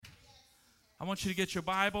I want you to get your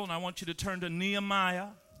Bible and I want you to turn to Nehemiah,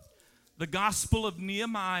 the Gospel of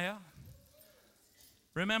Nehemiah.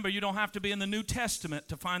 Remember, you don't have to be in the New Testament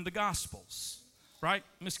to find the Gospels, right,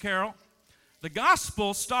 Miss Carol? The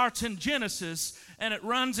Gospel starts in Genesis and it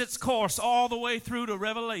runs its course all the way through to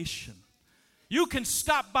Revelation. You can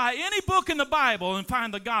stop by any book in the Bible and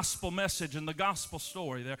find the gospel message and the gospel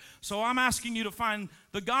story there. So I'm asking you to find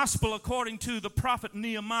the gospel according to the prophet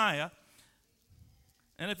Nehemiah.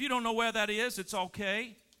 And if you don't know where that is, it's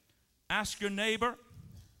okay. Ask your neighbor.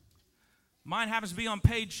 Mine happens to be on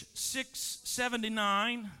page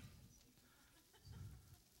 679.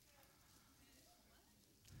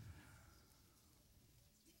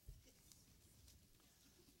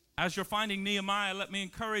 As you're finding Nehemiah, let me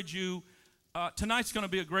encourage you. Tonight's going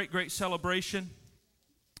to be a great, great celebration.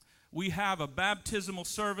 We have a baptismal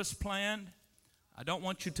service planned. I don't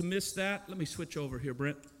want you to miss that. Let me switch over here,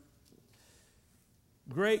 Brent.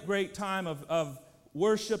 Great, great time of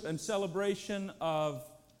worship and celebration of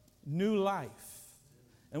new life.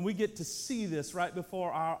 And we get to see this right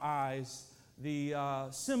before our eyes, the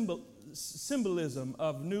symbolism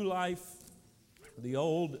of new life, the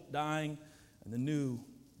old dying, and the new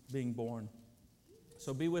being born.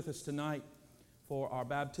 So be with us tonight for our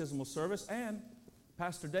baptismal service. And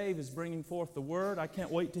Pastor Dave is bringing forth the word. I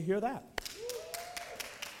can't wait to hear that.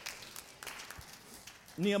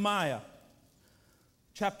 Nehemiah.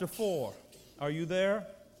 Chapter 4. Are you there?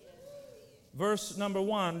 Verse number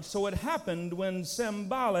 1. So it happened when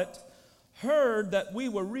Sanballat heard that we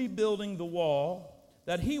were rebuilding the wall,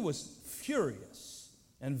 that he was furious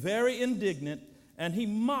and very indignant, and he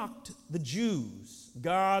mocked the Jews,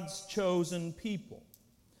 God's chosen people.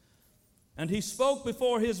 And he spoke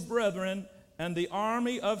before his brethren and the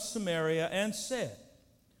army of Samaria and said,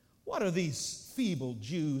 "What are these feeble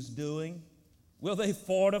Jews doing? Will they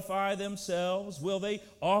fortify themselves? Will they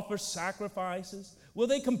offer sacrifices? Will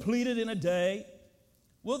they complete it in a day?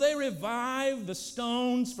 Will they revive the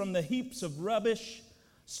stones from the heaps of rubbish,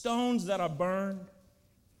 stones that are burned?"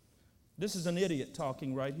 This is an idiot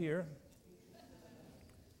talking right here,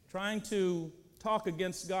 trying to talk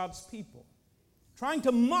against God's people, trying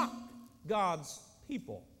to mock God's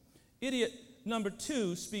people. Idiot number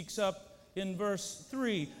 2 speaks up in verse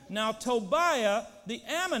 3. Now Tobiah the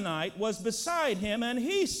Ammonite was beside him, and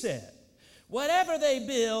he said, "Whatever they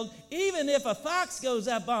build, even if a fox goes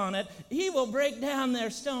up on it, he will break down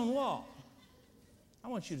their stone wall." I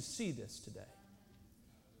want you to see this today.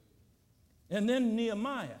 And then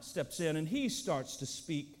Nehemiah steps in and he starts to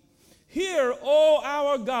speak. "Hear, O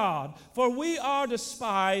our God, for we are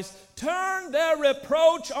despised. Turn their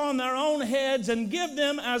reproach on their own heads and give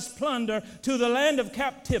them as plunder to the land of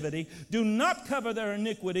captivity. Do not cover their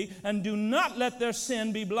iniquity and do not let their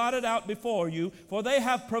sin be blotted out before you, for they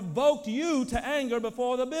have provoked you to anger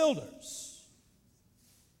before the builders."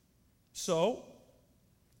 So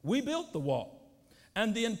we built the wall,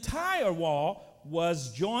 and the entire wall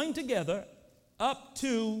was joined together up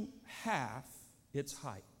to half its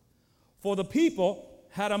height. For the people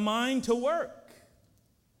had a mind to work.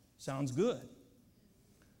 Sounds good.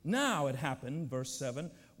 Now it happened, verse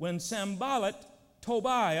 7, when Sanballat,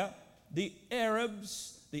 Tobiah, the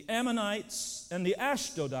Arabs, the Ammonites, and the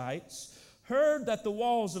Ashdodites heard that the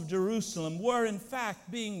walls of Jerusalem were in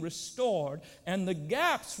fact being restored, and the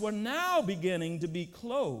gaps were now beginning to be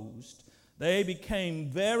closed, they became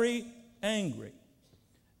very angry.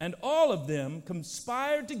 And all of them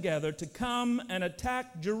conspired together to come and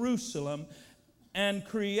attack Jerusalem and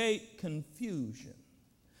create confusion.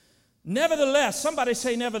 Nevertheless, somebody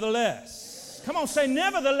say nevertheless. Come on, say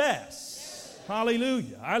nevertheless.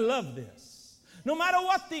 Hallelujah. I love this. No matter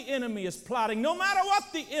what the enemy is plotting, no matter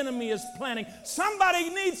what the enemy is planning, somebody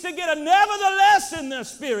needs to get a nevertheless in their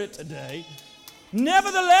spirit today.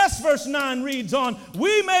 Nevertheless, verse 9 reads on,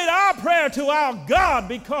 "We made our prayer to our God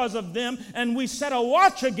because of them, and we set a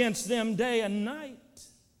watch against them day and night."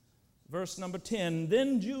 Verse number 10,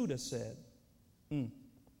 "Then Judah said,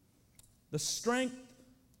 the strength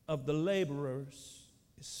of the laborers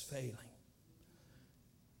is failing,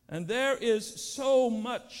 and there is so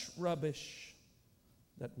much rubbish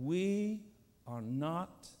that we are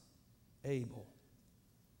not able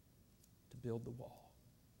to build the wall."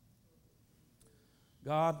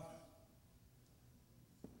 God,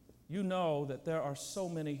 you know that there are so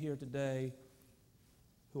many here today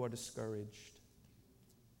who are discouraged.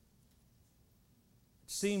 It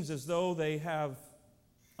seems as though they have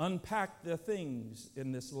unpacked their things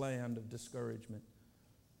in this land of discouragement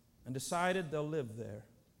and decided they'll live there.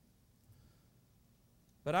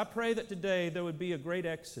 But I pray that today there would be a great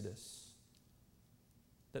exodus,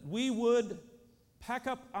 that we would pack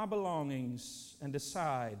up our belongings and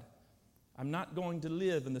decide I'm not going to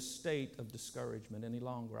live in the state of discouragement any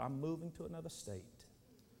longer. I'm moving to another state.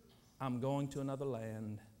 I'm going to another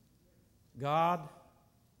land. God,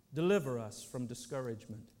 deliver us from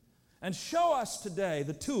discouragement. And show us today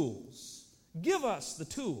the tools. Give us the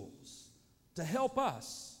tools to help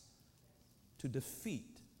us to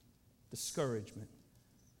defeat discouragement.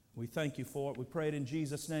 We thank you for it. We pray it in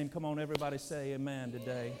Jesus' name. Come on, everybody say amen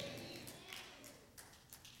today.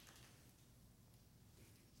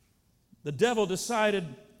 The devil decided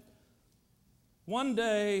one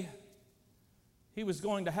day he was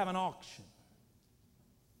going to have an auction.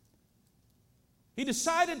 He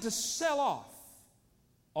decided to sell off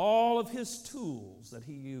all of his tools that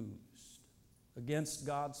he used against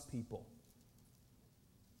God's people.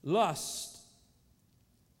 Lust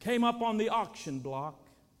came up on the auction block,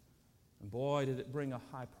 and boy, did it bring a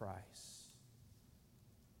high price.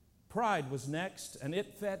 Pride was next, and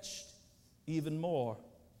it fetched even more.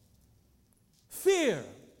 Fear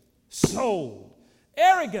sold.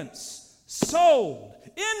 Arrogance sold.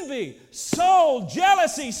 Envy sold.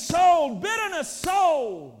 Jealousy sold. Bitterness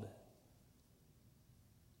sold.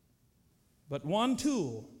 But one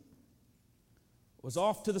tool was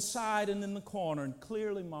off to the side and in the corner and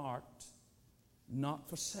clearly marked, not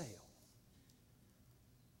for sale.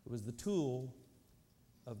 It was the tool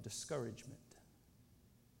of discouragement.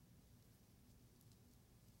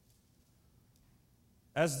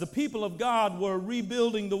 As the people of God were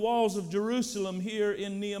rebuilding the walls of Jerusalem here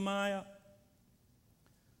in Nehemiah,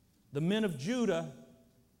 the men of Judah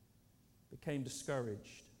became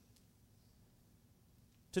discouraged.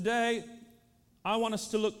 Today, I want us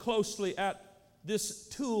to look closely at this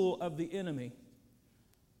tool of the enemy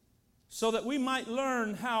so that we might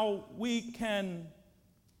learn how we can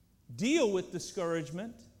deal with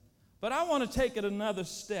discouragement. But I want to take it another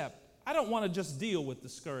step. I don't want to just deal with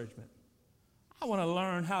discouragement. I want to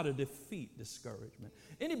learn how to defeat discouragement.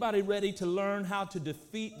 Anybody ready to learn how to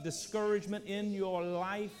defeat discouragement in your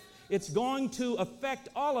life? It's going to affect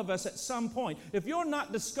all of us at some point. If you're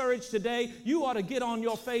not discouraged today, you ought to get on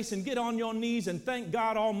your face and get on your knees and thank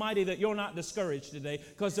God Almighty that you're not discouraged today,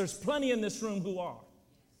 because there's plenty in this room who are.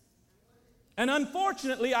 And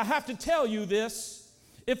unfortunately, I have to tell you this.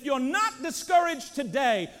 If you're not discouraged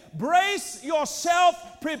today, brace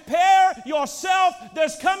yourself, prepare yourself.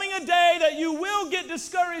 There's coming a day that you will get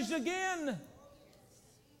discouraged again.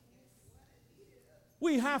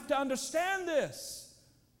 We have to understand this.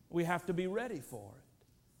 We have to be ready for it.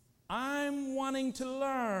 I'm wanting to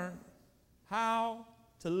learn how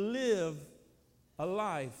to live a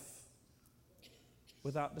life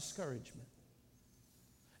without discouragement.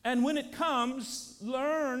 And when it comes,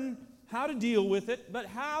 learn how to deal with it, but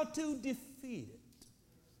how to defeat it.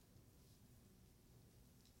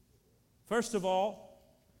 First of all,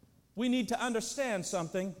 we need to understand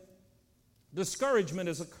something. Discouragement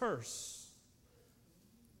is a curse.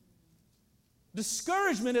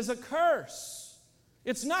 Discouragement is a curse.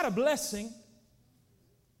 It's not a blessing.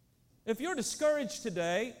 If you're discouraged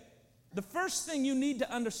today, the first thing you need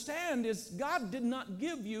to understand is God did not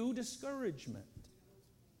give you discouragement.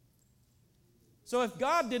 So if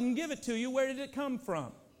God didn't give it to you, where did it come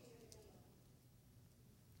from?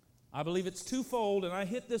 I believe it's twofold, and I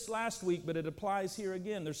hit this last week, but it applies here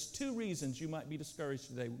again. There's two reasons you might be discouraged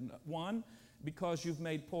today. One, because you've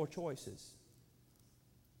made poor choices.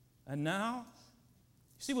 And now,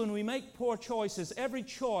 see, when we make poor choices, every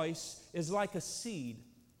choice is like a seed.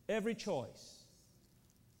 Every choice.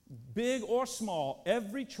 Big or small,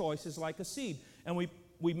 every choice is like a seed. And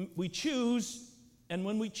we choose, and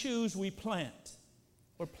when we choose, we plant.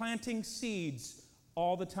 We're planting seeds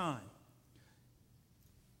all the time.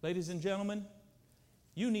 Ladies and gentlemen,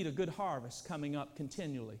 you need a good harvest coming up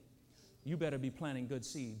continually. You better be planting good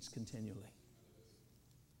seeds continually,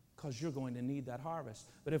 because you're going to need that harvest.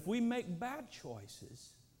 But if we make bad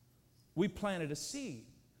choices, we planted a seed.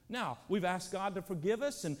 Now, we've asked God to forgive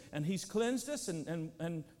us, and He's cleansed us,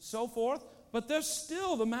 and so forth, but there's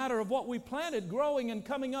still the matter of what we planted growing and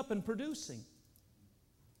coming up and producing.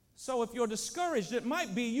 So if you're discouraged, it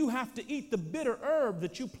might be you have to eat the bitter herb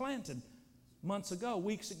that you planted months ago,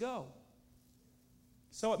 weeks ago.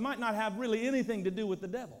 So it might not have really anything to do with the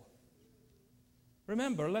devil.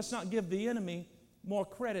 Remember, let's not give the enemy more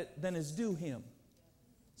credit than is due him.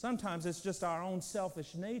 Sometimes it's just our own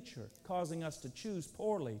selfish nature causing us to choose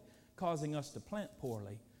poorly, causing us to plant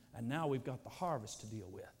poorly, and now we've got the harvest to deal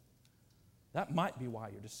with. That might be why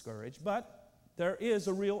you're discouraged, but there is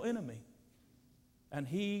a real enemy. And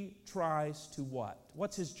he tries to what?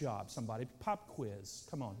 What's his job? Somebody, pop quiz.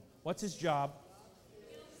 Come on. What's his job?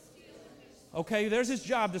 Okay, there's his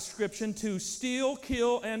job description: to steal,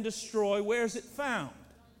 kill, and destroy. Where's it found?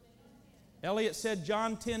 Elliot said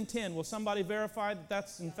John 10:10. Will somebody verify that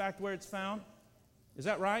that's in fact where it's found? Is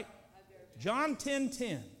that right? John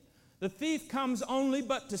 10:10. The thief comes only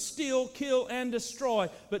but to steal, kill, and destroy.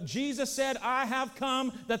 But Jesus said, I have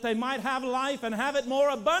come that they might have life and have it more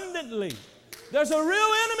abundantly. There's a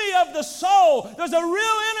real enemy of the soul. There's a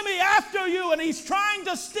real enemy after you, and he's trying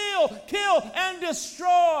to steal, kill, and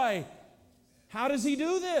destroy. How does he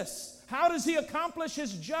do this? How does he accomplish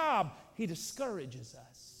his job? He discourages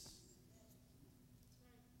us.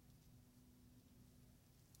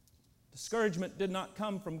 Discouragement did not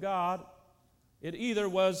come from God. It either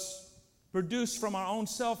was produced from our own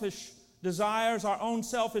selfish desires, our own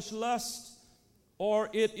selfish lust, or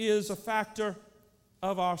it is a factor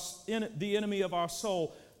of the enemy of our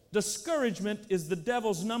soul. Discouragement is the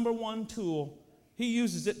devil's number one tool. He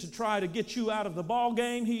uses it to try to get you out of the ball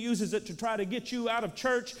game. He uses it to try to get you out of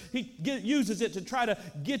church. He uses it to try to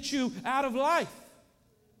get you out of life.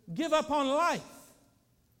 Give up on life.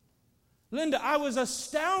 Linda, I was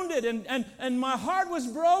astounded and my heart was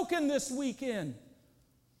broken this weekend.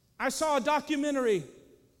 I saw a documentary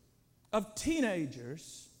of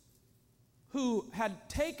teenagers who had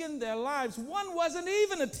taken their lives. One wasn't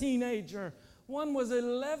even a teenager. One was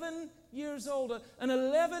 11 years old, an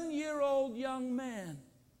 11-year-old young man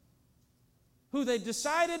who they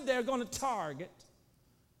decided they're going to target,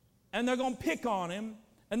 and they're going to pick on him,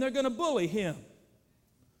 and they're going to bully him.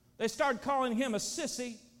 They started calling him a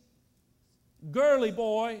sissy, girly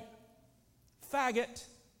boy, faggot,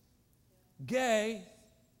 gay.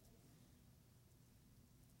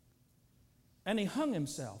 And he hung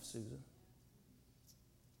himself, Susan.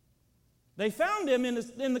 They found him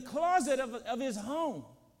in the closet of his home.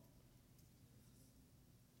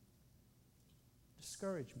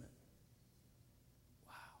 Discouragement.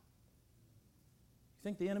 Wow. You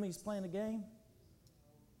think the enemy's playing a game?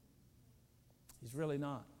 He's really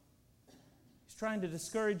not. He's trying to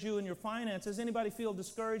discourage you in your finances. Anybody feel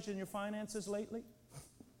discouraged in your finances lately?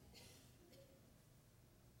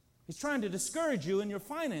 He's trying to discourage you in your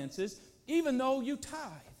finances even though you tithe.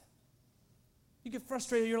 You get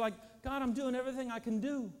frustrated. You're like, God, I'm doing everything I can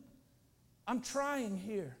do. I'm trying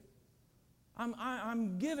here.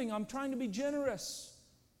 I'm giving. I'm trying to be generous.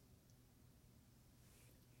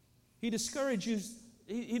 He discourages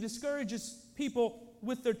people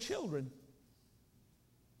with their children.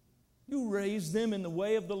 You raise them in the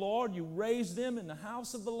way of the Lord. You raise them in the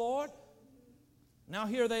house of the Lord. Now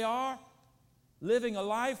here they are, living a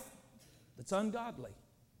life that's ungodly.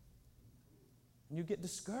 And you get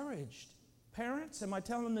discouraged. Parents, am I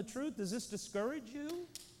telling the truth? Does this discourage you?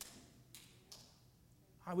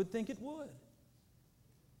 I would think it would.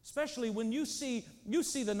 Especially when you see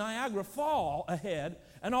the Niagara Fall ahead,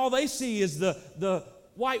 and all they see is the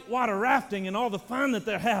whitewater rafting and all the fun that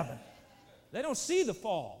they're having. They don't see the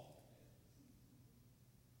fall.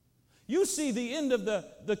 You see the end of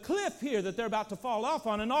the cliff here that they're about to fall off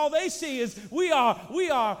on, and all they see is we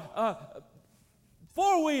are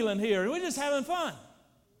four-wheeling here, and we're just having fun.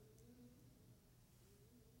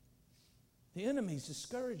 The enemy's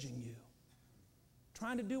discouraging you,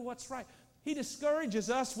 trying to do what's right. He discourages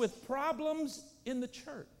us with problems in the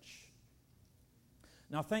church.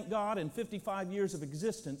 Now, thank God, in 55 years of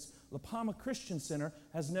existence, La Palma Christian Center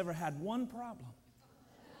has never had one problem.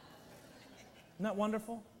 Isn't that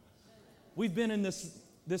wonderful? We've been in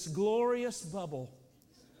this glorious bubble,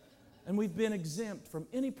 and we've been exempt from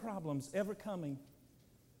any problems ever coming.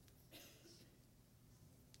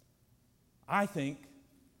 I think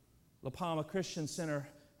La Palma Christian Center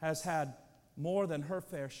has had more than her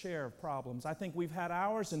fair share of problems. I think we've had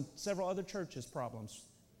ours and several other churches' problems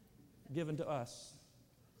given to us.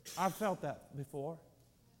 I've felt that before.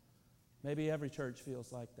 Maybe every church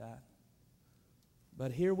feels like that.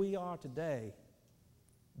 But here we are today.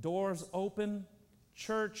 Doors open,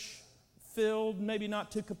 church filled, maybe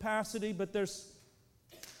not to capacity, but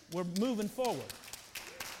we're moving forward.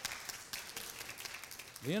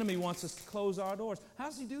 The enemy wants us to close our doors. How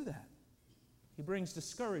does he do that? He brings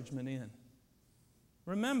discouragement in.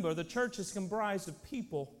 Remember, the church is comprised of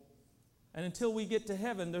people, and until we get to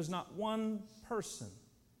heaven, there's not one person,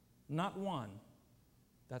 not one,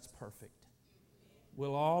 that's perfect.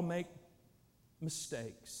 We'll all make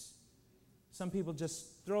mistakes. Some people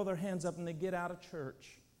just throw their hands up and they get out of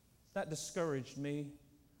church. That discouraged me.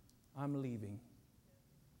 I'm leaving.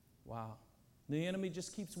 Wow. The enemy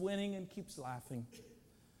just keeps winning and keeps laughing.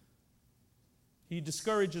 He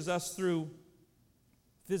discourages us through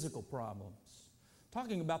physical problems.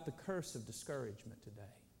 Talking about the curse of discouragement today.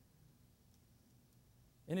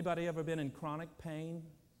 Anybody ever been in chronic pain?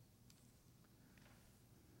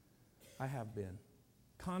 I have been.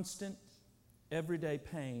 Constant, everyday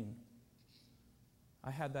pain.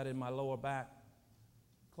 I had that in my lower back.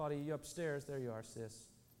 Claudia, you upstairs? There you are, sis.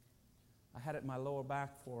 I had it in my lower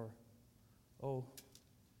back for,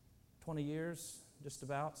 20 years, just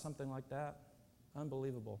about, something like that.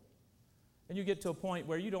 Unbelievable. And you get to a point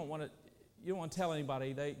where you don't want to tell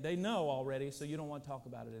anybody. They know already, so you don't want to talk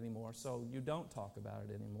about it anymore. So you don't talk about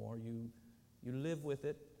it anymore. You live with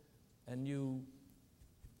it, and you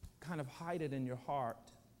kind of hide it in your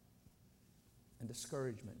heart, and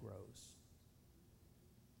discouragement grows.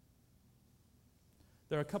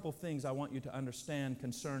 There are a couple things I want you to understand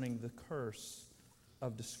concerning the curse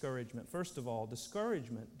of discouragement. First of all,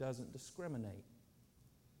 discouragement doesn't discriminate.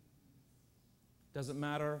 Doesn't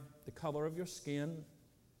matter the color of your skin,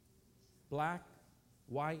 black,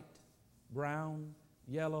 white, brown,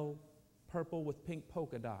 yellow, purple with pink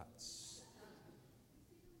polka dots.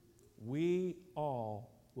 We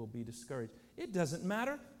all will be discouraged. It doesn't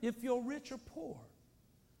matter if you're rich or poor.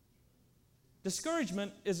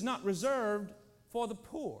 Discouragement is not reserved for the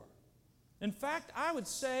poor. In fact, I would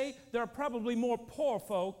say there are probably more poor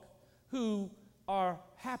folk who are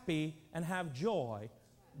happy and have joy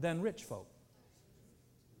than rich folk.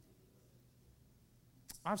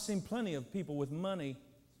 I've seen plenty of people with money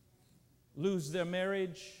lose their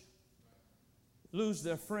marriage, lose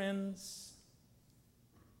their friends.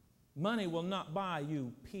 Money will not buy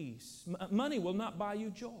you peace. Money will not buy you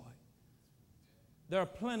joy. There are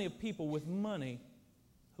plenty of people with money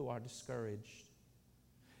who are discouraged.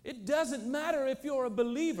 It doesn't matter if you're a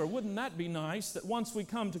believer. Wouldn't that be nice that once we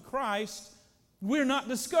come to Christ, we're not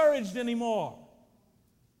discouraged anymore?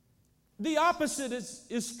 The opposite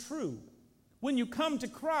is true. When you come to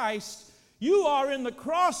Christ, you are in the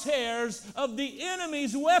crosshairs of the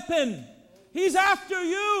enemy's weapon. He's after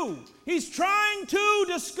you. He's trying to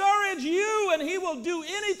discourage you, and he will do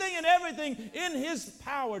anything and everything in his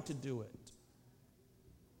power to do it.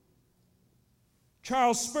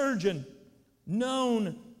 Charles Spurgeon,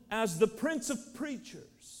 known as the Prince of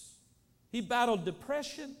Preachers, he battled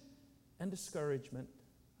depression and discouragement.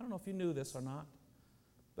 I don't know if you knew this or not,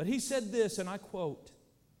 but he said this, and I quote,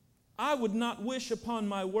 "I would not wish upon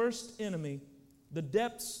my worst enemy the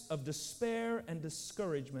depths of despair and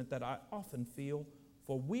discouragement that I often feel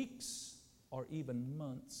for weeks or even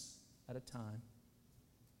months at a time."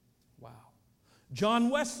 Wow. John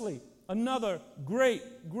Wesley, another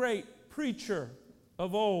great preacher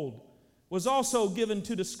of old, was also given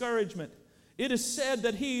to discouragement. It is said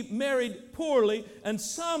that he married poorly, and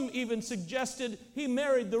some even suggested he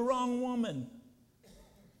married the wrong woman.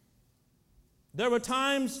 There were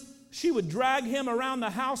times she would drag him around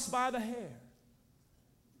the house by the hair.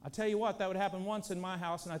 I tell you what, that would happen once in my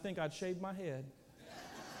house, and I think I'd shave my head.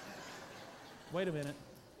 Wait a minute.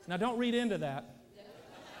 Now, don't read into that.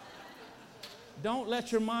 Don't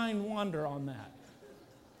let your mind wander on that.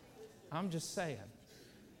 I'm just saying.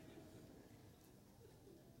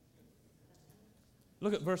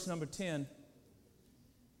 Look at verse number 10.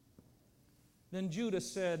 Then Judah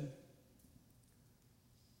said,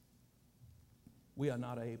 "We are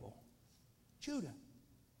not able." Judah.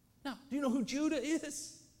 Now, do you know who Judah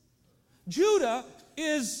is? Judah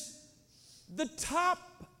is the top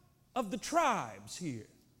of the tribes here.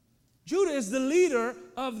 Judah is the leader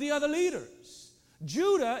of the other leaders.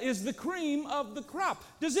 Judah is the cream of the crop.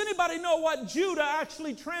 Does anybody know what Judah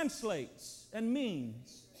actually translates and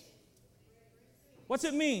means? What's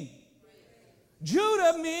it mean?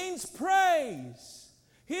 Judah means praise.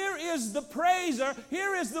 Here is the praiser.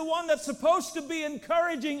 Here is the one that's supposed to be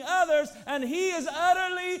encouraging others, and he is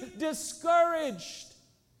utterly discouraged.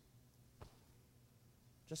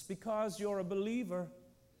 Just because you're a believer,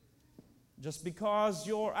 just because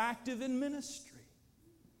you're active in ministry,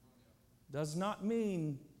 does not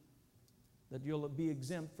mean that you'll be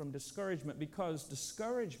exempt from discouragement, because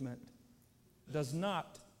discouragement does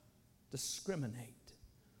not discriminate.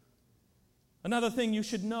 Another thing you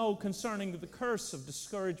should know concerning the curse of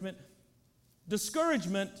discouragement: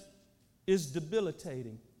 discouragement is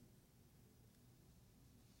debilitating.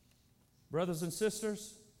 Brothers and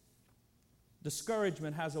sisters,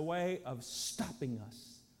 discouragement has a way of stopping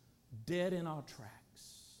us dead in our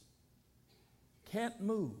tracks. Can't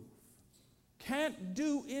move, can't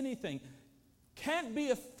do anything, can't be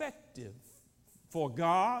effective for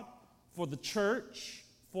God, for the church,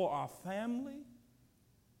 for our family.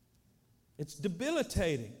 It's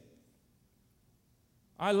debilitating.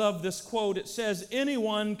 I love this quote. It says,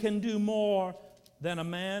 "Anyone can do more than a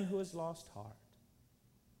man who has lost heart."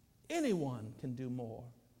 Anyone can do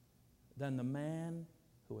more than the man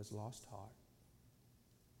who has lost heart.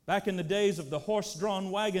 Back in the days of the horse-drawn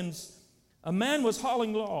wagons, a man was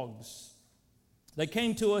hauling logs. They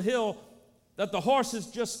came to a hill that the horses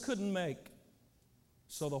just couldn't make.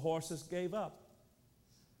 So the horses gave up.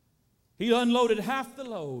 He unloaded half the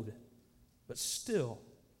load, but still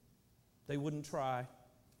they wouldn't try.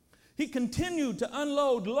 He continued to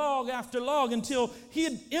unload log after log until he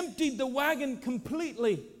had emptied the wagon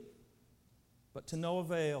completely, but to no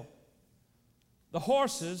avail. The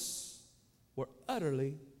horses were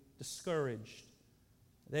utterly discouraged.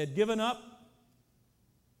 They had given up,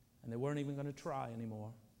 and they weren't even going to try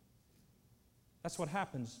anymore. That's what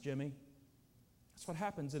happens, Jimmy. That's what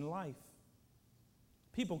happens in life.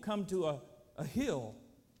 People come to a hill.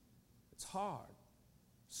 It's hard.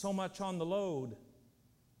 So much on the load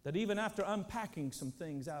that even after unpacking some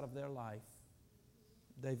things out of their life,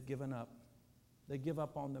 they've given up. They give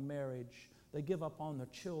up on the marriage. They give up on their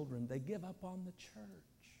children. They give up on the church.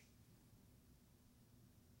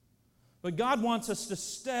 But God wants us to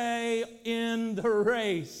stay in the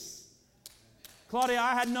race. Claudia,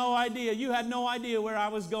 I had no idea. You had no idea where I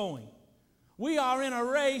was going. We are in a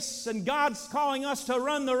race, and God's calling us to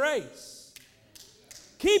run the race.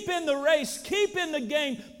 Keep in the race. Keep in the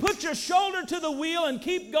game. Put your shoulder to the wheel and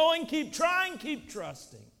keep going. Keep trying. Keep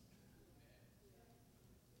trusting.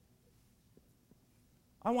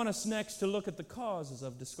 I want us next to look at the causes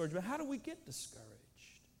of discouragement. How do we get discouraged?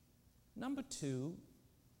 Number 2,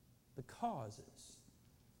 the causes.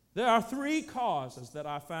 There are 3 causes that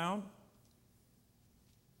I found.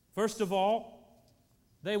 First of all,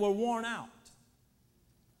 they were worn out.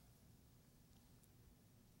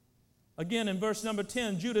 Again, in verse number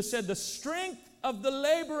 10, Judah said, the strength of the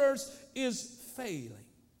laborers is failing.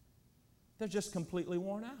 They're just completely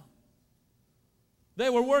worn out.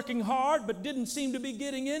 They were working hard, but didn't seem to be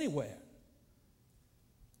getting anywhere.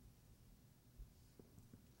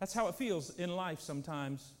 That's how it feels in life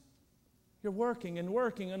sometimes. You're working and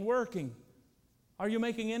working and working. Are you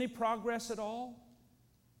making any progress at all?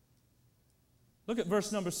 Look at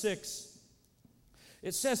verse number 6.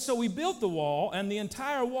 It says, so we built the wall, and the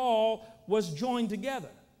entire wall was joined together.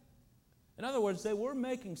 In other words, they were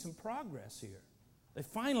making some progress here. They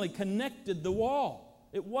finally connected the wall.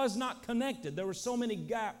 It was not connected. There were so many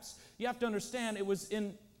gaps. You have to understand, it was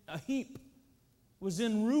in a heap. It was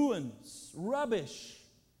in ruins, rubbish.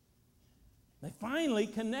 They finally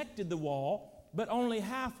connected the wall, but only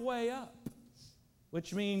halfway up,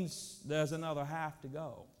 which means there's another half to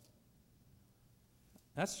go.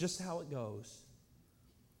 That's just how it goes.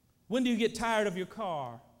 When do you get tired of your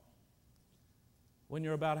car? When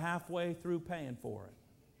you're about halfway through paying for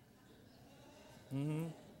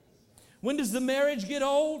it. When does the marriage get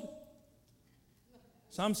old?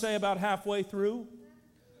 Some say about halfway through.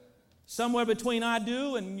 Somewhere between I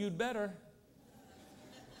do and you'd better.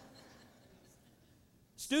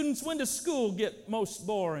 Students, when does school get most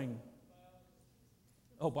boring?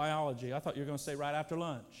 Oh, biology. I thought you were going to say right after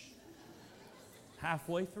lunch.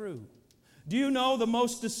 Halfway through. Do you know the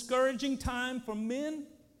most discouraging time for men?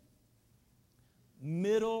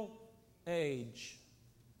 Middle age.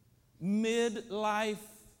 Midlife.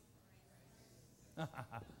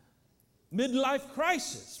 Midlife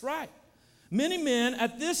crisis, right. Many men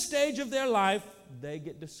at this stage of their life, they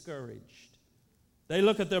get discouraged. They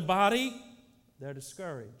look at their body, they're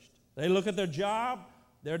discouraged. They look at their job,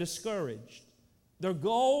 they're discouraged. Their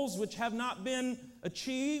goals, which have not been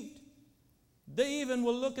achieved, they even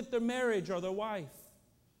will look at their marriage or their wife,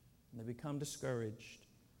 and they become discouraged.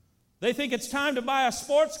 They think it's time to buy a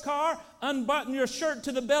sports car, unbutton your shirt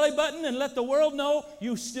to the belly button, and let the world know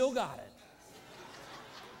you still got it.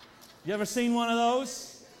 You ever seen one of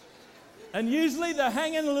those? And usually they're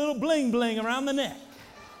hanging a little bling bling around the neck.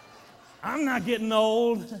 I'm not getting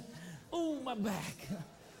old. Oh, my back.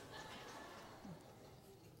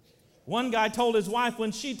 One guy told his wife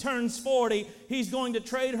when she turns 40, he's going to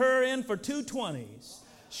trade her in for 2 20s.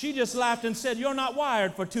 She just laughed and said, you're not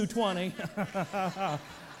wired for 220.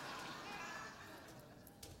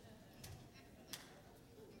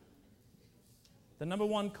 The number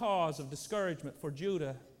 1 cause of discouragement for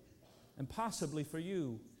Judah, and possibly for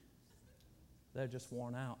you, they're just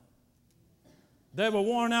worn out. They were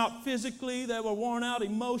worn out physically, they were worn out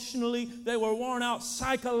emotionally, they were worn out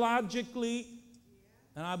psychologically,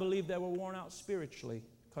 and I believe they were worn out spiritually,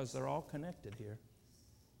 because they're all connected here.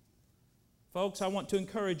 Folks, I want to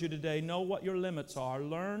encourage you today, know what your limits are.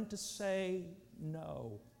 Learn to say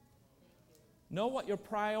no. Know what your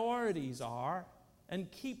priorities are,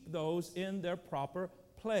 and keep those in their proper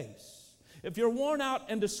place. If you're worn out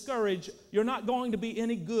and discouraged, you're not going to be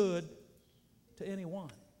any good to anyone.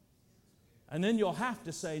 And then you'll have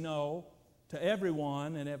to say no to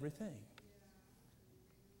everyone and everything.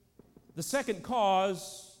 The second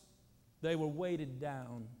cause, they were weighted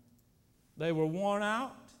down. They were worn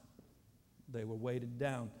out. They were weighted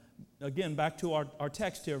down. again, back to our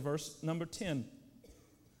text here, verse number 10.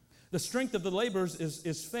 The strength of the laborers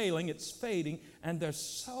is failing, it's fading, and there's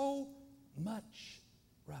so much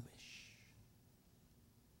rubbish.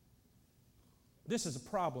 This is a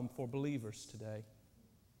problem for believers today.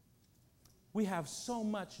 We have so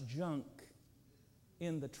much junk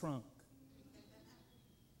in the trunk.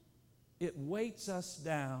 It weights us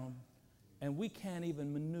down, and we can't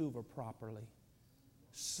even maneuver properly.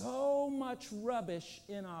 So much rubbish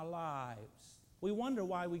in our lives. We wonder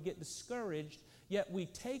why we get discouraged, yet we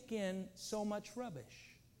take in so much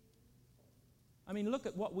rubbish. I mean, look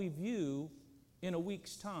at what we view in a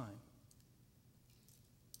week's time.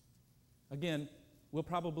 Again, we'll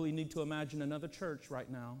probably need to imagine another church right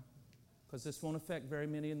now, because this won't affect very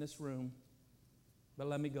many in this room. But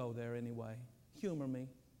let me go there anyway. Humor me.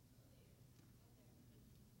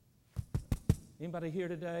 Anybody here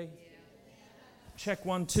today? Yeah. Check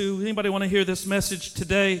 1, 2. Anybody want to hear this message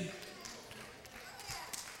today?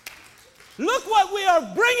 Look what we are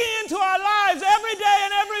bringing into our lives every day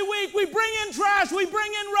and every week. We bring in trash, we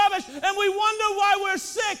bring in rubbish, and we wonder why we're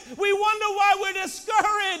sick. We wonder why we're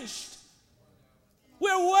discouraged.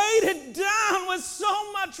 We're weighted down with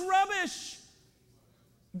so much rubbish.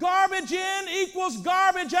 Garbage in equals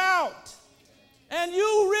garbage out. And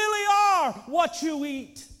you really are what you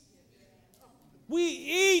eat. We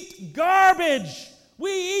eat garbage.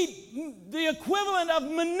 We eat the equivalent of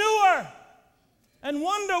manure and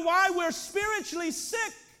wonder why we're spiritually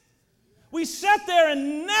sick. We sit there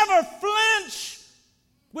and never flinch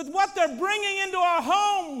with what they're bringing into our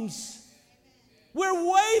homes.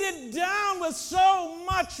 We're weighted down with so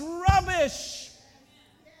much rubbish.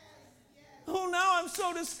 Oh, now I'm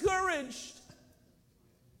so discouraged.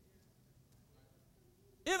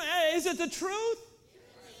 Is it the truth?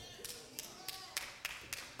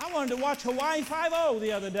 I wanted to watch Hawaii Five-0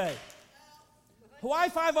 the other day. Hawaii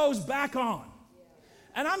Five-0's back on.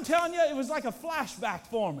 And I'm telling you, it was like a flashback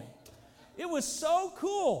for me. It was so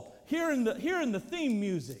cool hearing the theme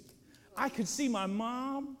music. I could see my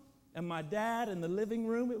mom and my dad in the living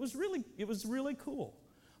room. It was really cool.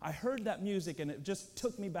 I heard that music and it just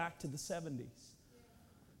took me back to the 70s.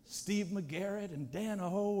 Steve McGarrett and Dan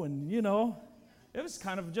O, and it was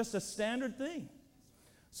kind of just a standard thing.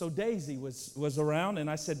 So Daisy was around, and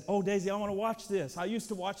I said, "Oh, Daisy, I want to watch this. I used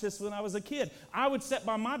to watch this when I was a kid. I would sit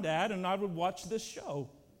by my dad, and I would watch this show."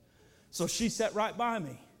 So she sat right by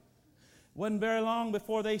me. Wasn't very long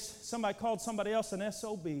before somebody called somebody else an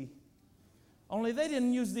SOB. Only they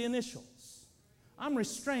didn't use the initials. I'm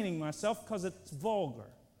restraining myself because it's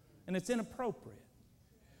vulgar, and it's inappropriate.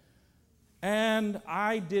 And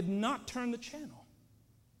I did not turn the channel.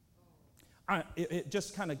 It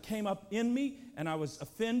just kind of came up in me, and I was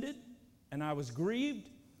offended, and I was grieved,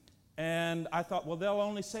 and I thought, well, they'll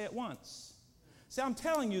only say it once. See, I'm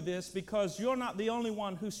telling you this because you're not the only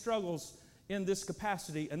one who struggles in this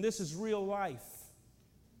capacity, and this is real life.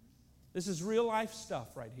 This is real life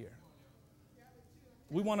stuff right here.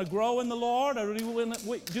 We want to grow in the Lord, or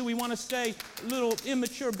do we want to stay little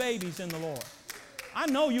immature babies in the Lord? I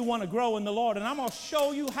know you want to grow in the Lord, and I'm going to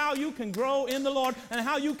show you how you can grow in the Lord and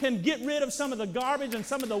how you can get rid of some of the garbage and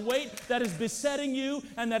some of the weight that is besetting you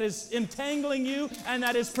and that is entangling you and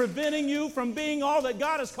that is preventing you from being all that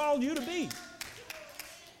God has called you to be.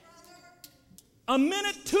 A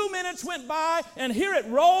minute, 2 minutes went by, and here it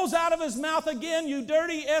rolls out of his mouth again, "You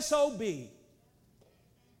dirty SOB."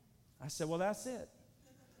 I said, well, that's it.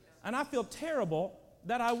 And I feel terrible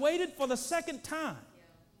that I waited for the second time.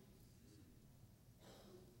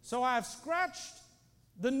 So I've scratched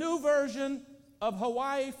the new version of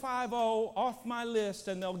Hawaii Five-0 off my list,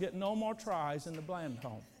 and they'll get no more tries in the Bland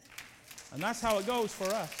home. And that's how it goes for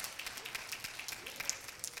us.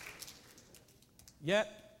 Yet,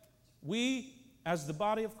 we, as the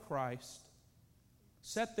body of Christ,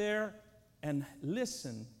 sit there and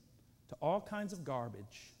listen to all kinds of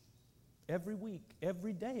garbage every week,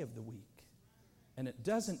 every day of the week, and it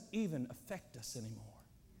doesn't even affect us anymore.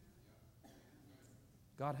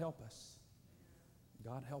 God help us.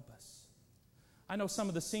 God help us. I know some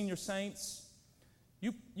of the senior saints,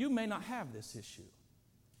 you may not have this issue.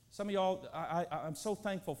 Some of y'all, I'm so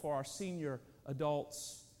thankful for our senior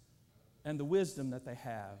adults and the wisdom that they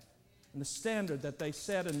have and the standard that they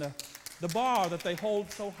set and the bar that they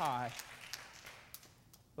hold so high.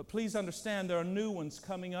 But please understand there are new ones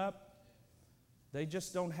coming up. They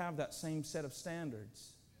just don't have that same set of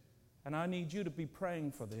standards. And I need you to be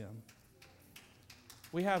praying for them.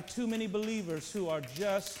 We have too many believers who are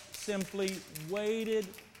just simply weighted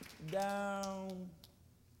down.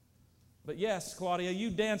 But yes, Claudia, you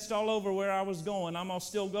danced all over where I was going. I'm going to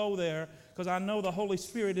still go there. because I know the Holy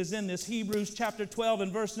Spirit is in this. Hebrews chapter 12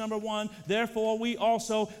 and verse number 1. Therefore we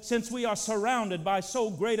also, since we are surrounded by so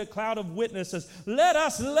great a cloud of witnesses, let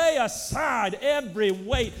us lay aside every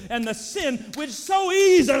weight and the sin which so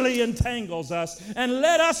easily entangles us, and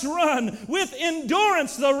let us run with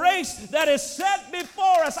endurance the race that is set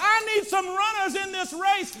before us. I need some runners in this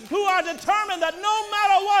race who are determined that no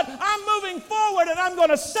matter what, I'm moving forward and I'm going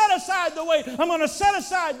to set aside the weight. I'm going to set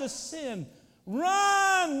aside the sin.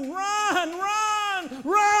 Run, run, run,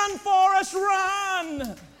 run, Forrest,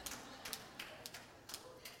 run.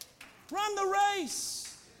 Run the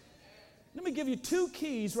race. Let me give you 2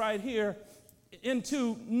 keys right here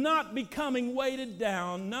into not becoming weighted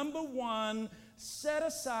down. Number 1, set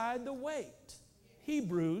aside the weight.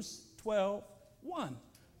 Hebrews 12:1.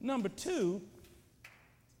 Number 2,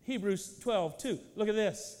 Hebrews 12:2. Look at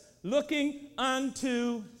this. Looking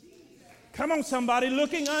unto, come on somebody,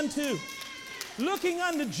 looking unto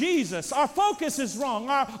Jesus. Our focus is wrong.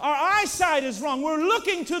 Our eyesight is wrong. We're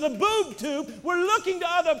looking to the boob tube. We're looking to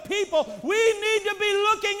other people. We need to be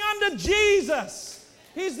looking unto Jesus.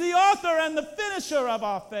 He's the author and the finisher of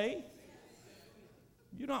our faith.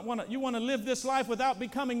 You want to live this life without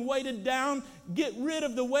becoming weighted down. Get rid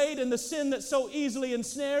of the weight and the sin that so easily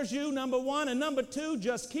ensnares you, number 1. And number 2,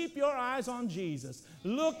 just keep your eyes on Jesus.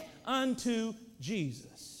 Look unto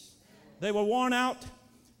Jesus. They were worn out.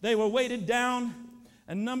 They were weighted down.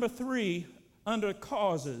 And number 3, under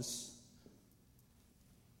causes,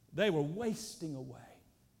 they were wasting away.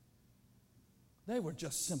 They were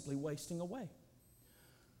just simply wasting away.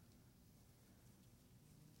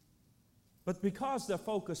 But because their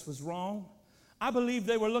focus was wrong, I believe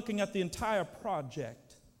they were looking at the entire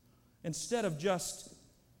project instead of just,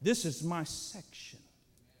 this is my section.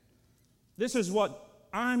 This is what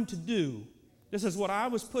I'm to do. This is what I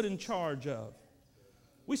was put in charge of.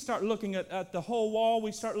 We start looking at the whole wall.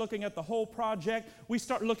 We start looking at the whole project. We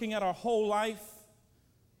start looking at our whole life.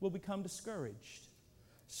 We'll become discouraged.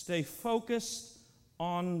 Stay focused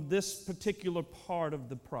on this particular part of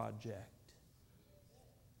the project.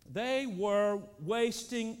 They were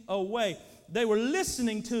wasting away. They were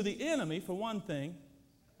listening to the enemy, for one thing.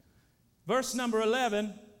 Verse number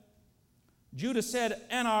 11, Judah said,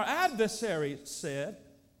 and our adversary said,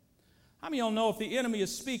 how many of y'all know if the enemy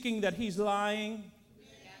is speaking that he's lying?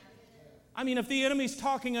 I mean, if the enemy's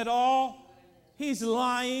talking at all, he's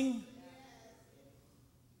lying.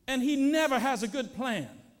 And he never has a good plan.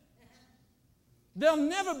 There'll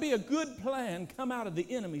never be a good plan come out of the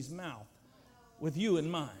enemy's mouth with you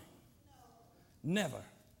in mind. Never.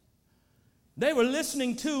 They were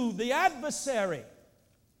listening to the adversary.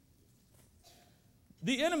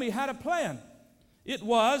 The enemy had a plan. It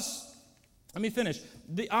was, let me finish.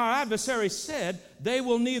 Our adversary said, they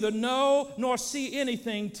will neither know nor see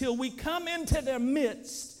anything till we come into their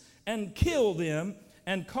midst and kill them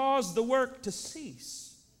and cause the work to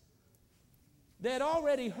cease. They had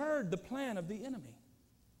already heard the plan of the enemy.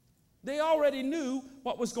 They already knew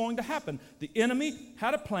what was going to happen. The enemy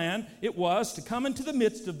had a plan. It was to come into the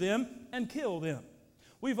midst of them and kill them.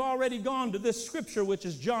 We've already gone to this scripture, which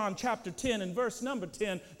is John chapter 10 and verse number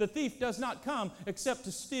 10. The thief does not come except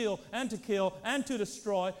to steal and to kill and to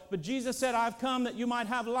destroy. But Jesus said, I've come that you might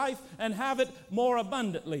have life and have it more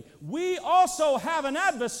abundantly. We also have an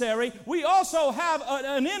adversary. We also have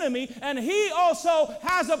an enemy, and he also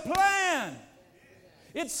has a plan.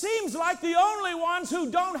 It seems like the only ones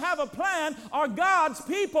who don't have a plan are God's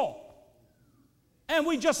people. And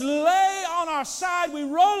we just lay on our side, we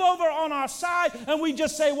roll over on our side, and we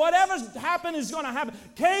just say, whatever's happened is going to happen.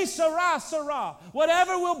 Que sera, sera.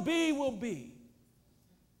 Whatever will be, will be.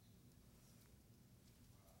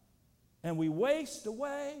 And we waste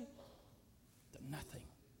away to nothing.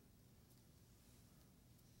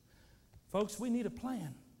 Folks, we need a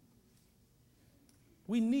plan.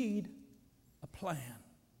 We need a plan.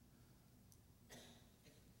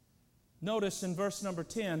 Notice in verse number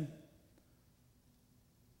 10,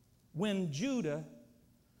 when Judah,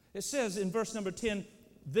 it says in verse number 10,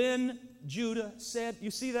 then Judah said,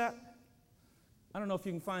 you see that? I don't know if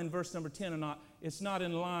you can find verse number 10 or not. It's not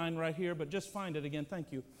in line right here, but just find it again.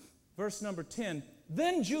 Thank you. Verse number 10,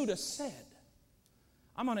 then Judah said,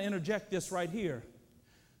 I'm going to interject this right here.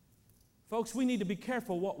 Folks, we need to be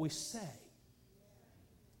careful what we say.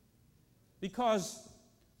 Because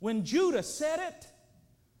when Judah said it,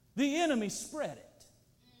 the enemy spread it.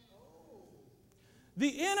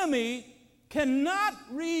 The enemy cannot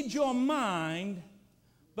read your mind,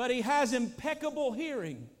 but he has impeccable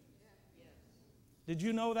hearing. Did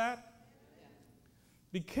you know that?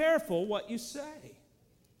 Be careful what you say.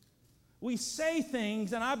 We say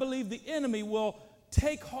things, and I believe the enemy will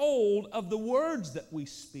take hold of the words that we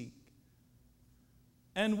speak.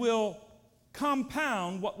 and will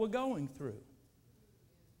compound what we're going through.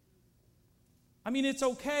 I mean, it's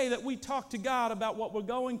okay that we talk to God about what we're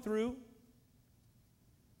going through,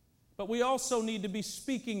 but we also need to be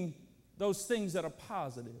speaking those things that are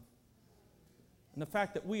positive. And the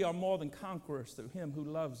fact that we are more than conquerors through Him who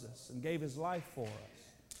loves us and gave His life for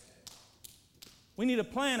us. We need a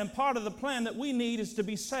plan, and part of the plan that we need is to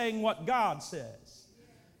be saying what God says.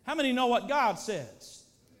 How many know what God says?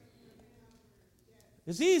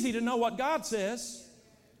 It's easy to know what God says.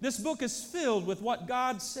 This book is filled with what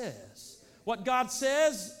God says. What God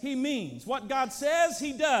says, He means. What God says,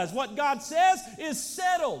 He does. What God says is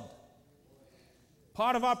settled.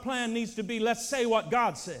 Part of our plan needs to be, let's say what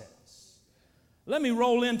God says. Let me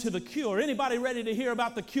roll into the cure. Anybody ready to hear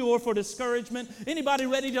about the cure for discouragement? Anybody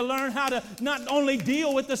ready to learn how to not only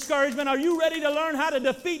deal with discouragement, are you ready to learn how to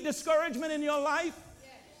defeat discouragement in your life?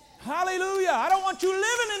 Yes. Hallelujah. I don't want you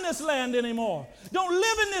living in this land anymore. Don't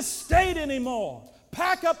live in this state anymore.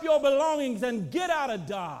 Pack up your belongings and get out of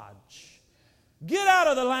Dodge. Get out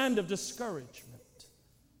of the land of discouragement.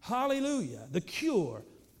 Hallelujah. The cure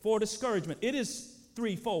for discouragement. It is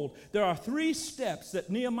threefold. There are 3 steps that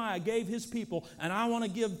Nehemiah gave his people, and I want to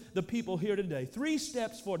give the people here today. 3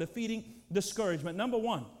 steps for defeating discouragement. Number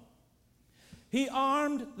 1, he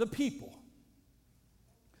armed the people.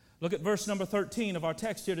 Look at verse number 13 of our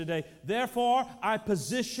text here today. Therefore, I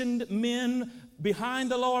positioned men behind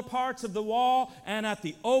the lower parts of the wall and at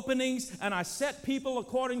the openings, and I set people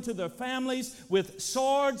according to their families with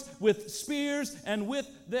swords, with spears, and with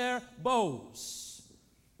their bows.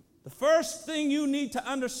 The first thing you need to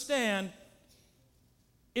understand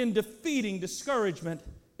in defeating discouragement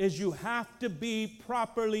is you have to be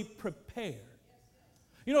properly prepared.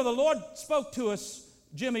 You know, the Lord spoke to us,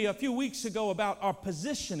 Jimmy, a few weeks ago about our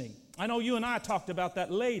positioning. I know you and I talked about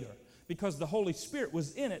that later because the Holy Spirit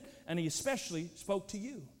was in it, and He especially spoke to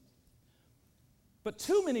you. But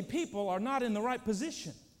too many people are not in the right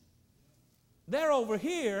position. They're over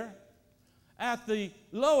here at the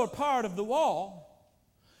lower part of the wall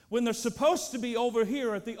when they're supposed to be over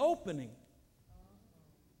here at the opening.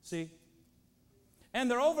 See?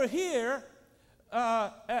 And they're over here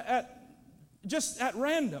just at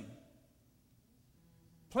random,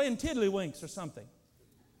 playing tiddlywinks or something.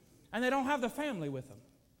 And they don't have their family with them.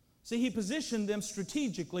 See, He positioned them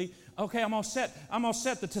strategically. Okay, I'm gonna set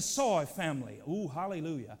the Tesoi family. Ooh,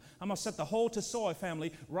 hallelujah. I'm gonna set the whole Tesoi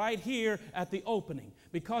family right here at the opening.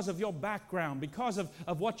 Because of your background, because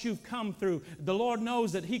of what you've come through. The Lord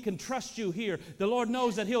knows that He can trust you here. The Lord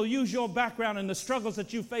knows that He'll use your background and the struggles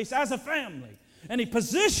that you face as a family. And He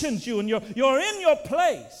positions you, and you're in your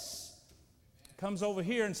place. Comes over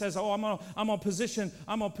here and says, "Oh, I'm gonna position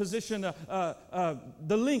the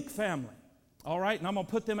Link family. All right, and I'm going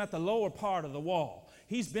to put them at the lower part of the wall."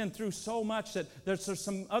 He's been through so much that there's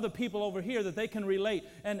some other people over here that they can relate.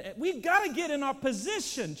 And we've got to get in our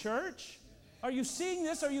position, church. Are you seeing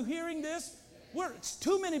this? Are you hearing this?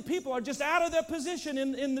 Too many people are just out of their position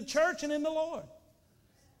in the church and in the Lord.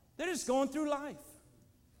 They're just going through life.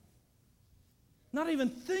 Not even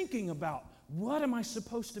thinking about, what am I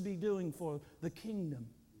supposed to be doing for the kingdom?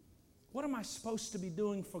 What am I supposed to be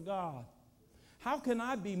doing for God? How can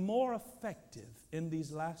I be more effective in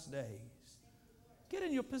these last days? Get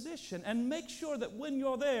in your position and make sure that when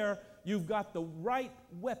you're there, you've got the right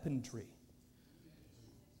weaponry.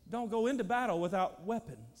 Don't go into battle without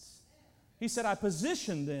weapons. He said, I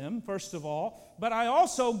positioned them, first of all, but I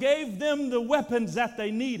also gave them the weapons that they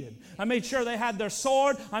needed. I made sure they had their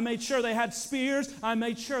sword. I made sure they had spears. I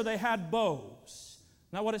made sure they had bows.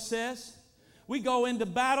 Now what it says? We go into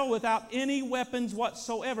battle without any weapons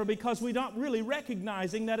whatsoever because we're not really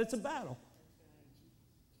recognizing that it's a battle.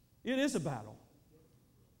 It is a battle.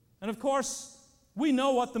 And of course, we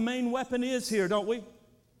know what the main weapon is here, don't we?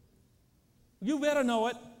 You better know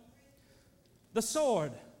it. The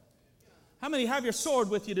sword. How many have your sword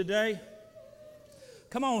with you today?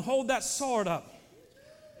 Come on, hold that sword up.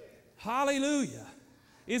 Hallelujah.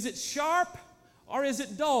 Is it sharp or is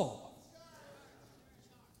it dull?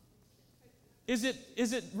 Is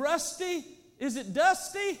it rusty? Is it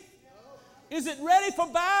dusty? Is it ready for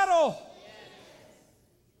battle?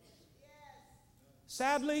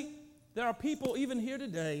 Sadly, there are people even here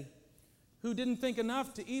today who didn't think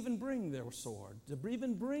enough to even bring their sword, to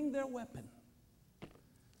even bring their weapon.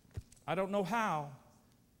 I don't know how.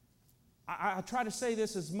 I try to say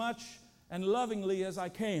this as much and lovingly as I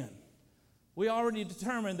can. We already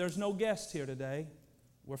determined there's no guest here today.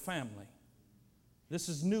 We're family. This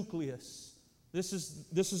is nucleus. This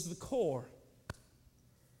is the core.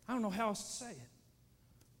 I don't know how else to say it.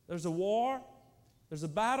 There's a war. There's a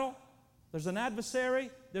battle. There's an adversary.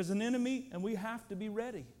 there's an enemy, and we have to be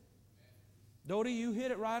ready. Dodie, you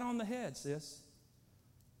hit it right on the head, sis.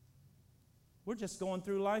 We're just going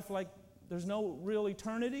through life like there's no real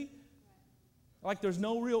eternity, like there's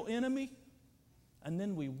no real enemy. And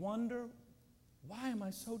then we wonder, why am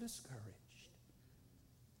I so discouraged?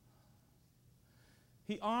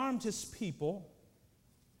 He armed his people.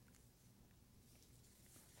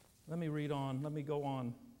 Let me read on. Let me go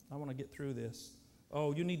on. I want to get through this.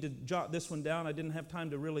 Oh, you need to jot this one down. I didn't have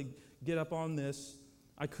time to really get up on this.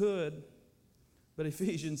 I could, but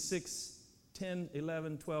Ephesians 6, 10,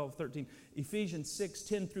 11, 12, 13. Ephesians 6,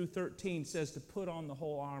 10 through 13 says to put on the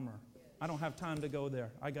whole armor. I don't have time to go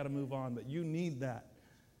there. I got to move on, but you need that.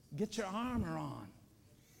 Get your armor on.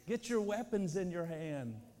 Get your weapons in your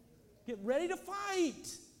hand. Get ready to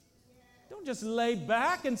fight. Don't just lay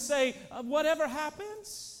back and say, whatever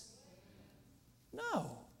happens.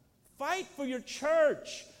 No. Fight for your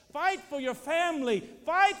church. Fight for your family.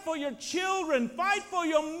 Fight for your children. Fight for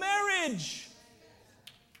your marriage.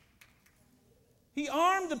 He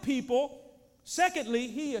armed the people. Secondly,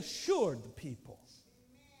 he assured the people.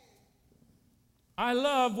 I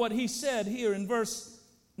love what he said here in verse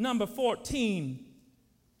number 14.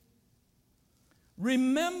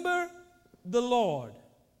 Remember the Lord.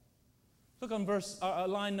 Look on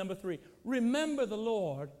line number 3. Remember the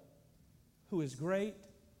Lord, who is great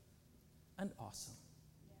and awesome.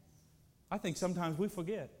 I think sometimes we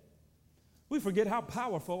forget. We forget how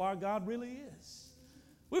powerful our God really is.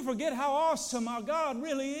 We forget how awesome our God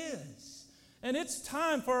really is. And it's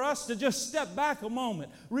time for us to just step back a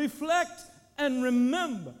moment, reflect and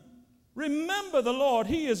remember. Remember the Lord,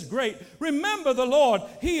 He is great. Remember the Lord,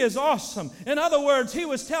 He is awesome. In other words, He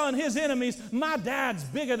was telling His enemies, my dad's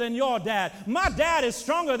bigger than your dad. My dad is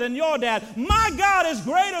stronger than your dad. My God is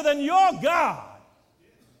greater than your God.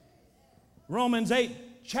 Romans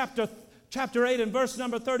 8, Chapter 8 and verse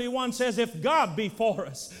number 31 says, if God be for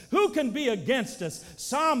us, who can be against us?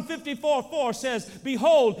 Psalm 54:4 says,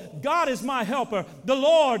 behold, God is my helper. The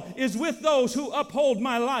Lord is with those who uphold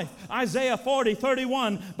my life. Isaiah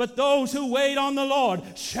 40:31, but those who wait on the Lord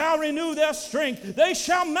shall renew their strength. They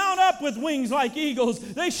shall mount up with wings like eagles.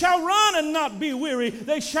 They shall run and not be weary.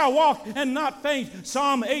 They shall walk and not faint.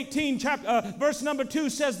 Psalm 18, verse number 2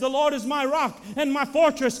 says, the Lord is my rock and my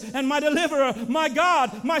fortress and my deliverer, my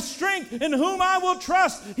God, my strength, in whom I will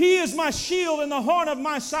trust. He is my shield and the horn of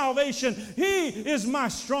my salvation. He is my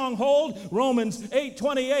stronghold. Romans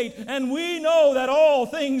 8:28. And we know that all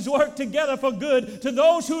things work together for good to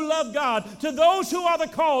those who love God, to those who are the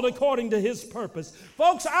called according to His purpose.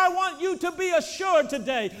 Folks, I want you to be assured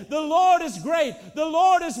today, the Lord is great. The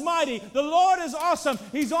Lord is mighty. The Lord is awesome.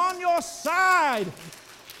 He's on your side.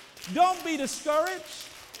 Don't be discouraged.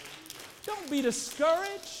 Don't be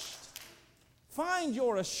discouraged. Find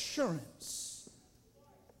your assurance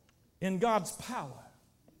in God's power.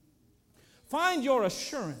 Find your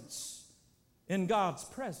assurance in God's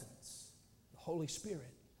presence, the Holy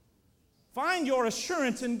Spirit. Find your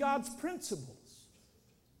assurance in God's principles,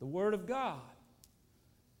 the Word of God.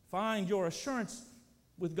 Find your assurance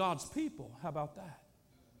with God's people. How about that?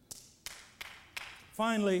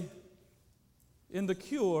 Finally, in the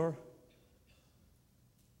cure,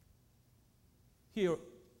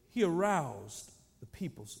 He aroused the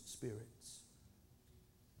people's spirits.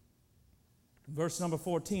 Verse number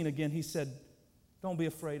 14 again, he said, don't be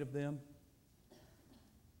afraid of them.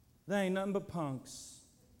 They ain't nothing but punks.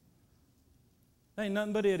 They ain't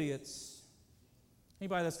nothing but idiots.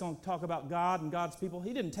 Anybody that's going to talk about God and God's people,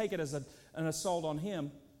 he didn't take it as an assault on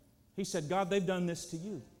him. He said, God, they've done this to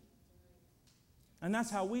you. And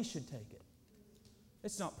that's how we should take it.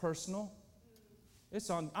 It's not personal.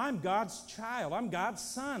 I'm God's child. I'm God's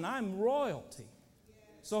son. I'm royalty.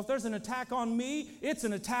 So if there's an attack on me, it's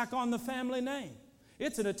an attack on the family name.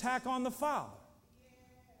 It's an attack on the Father.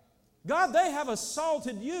 God, they have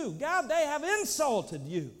assaulted you. God, they have insulted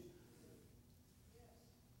you.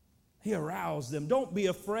 He aroused them. Don't be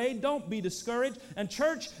afraid. Don't be discouraged. And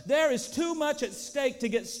church, there is too much at stake to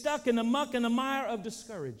get stuck in the muck and the mire of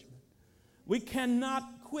discouragement. We cannot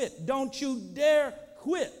quit. Don't you dare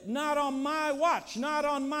quit. Not on my watch. Not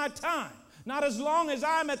on my time. Not as long as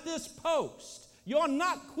I'm at this post. You're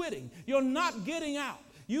not quitting. You're not getting out.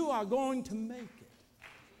 You are going to make it.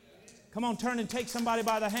 Come on, turn and take somebody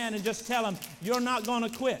by the hand and just tell them, you're not going to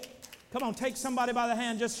quit. Come on, take somebody by the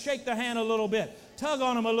hand. Just shake their hand a little bit. Tug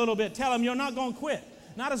on them a little bit. Tell them you're not going to quit.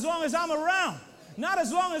 Not as long as I'm around. Not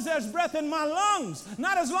as long as there's breath in my lungs.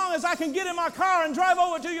 Not as long as I can get in my car and drive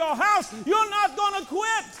over to your house. You're not going to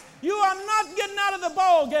quit. You are not getting out of the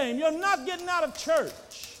ball game. You're not getting out of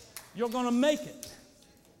church. You're going to make it.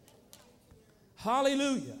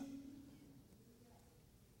 Hallelujah.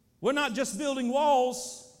 We're not just building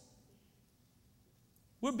walls.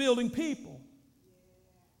 We're building people.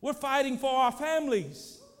 We're fighting for our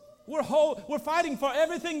families. We're fighting for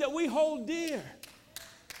everything that we hold dear.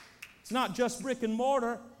 It's not just brick and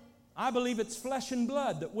mortar. I believe it's flesh and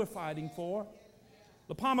blood that we're fighting for.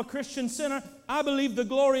 La Palma Christian Center, I believe the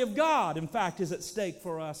glory of God, in fact, is at stake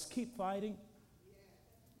for us. Keep fighting.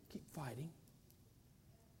 Keep fighting.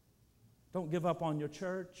 Don't give up on your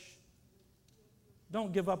church.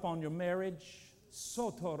 Don't give up on your marriage.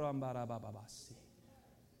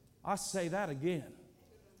 I say that again.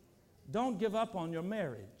 Don't give up on your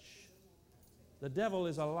marriage. The devil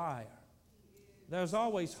is a liar. There's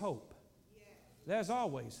always hope. There's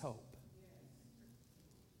always hope.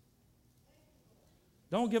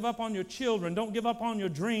 Don't give up on your children. Don't give up on your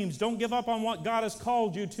dreams. Don't give up on what God has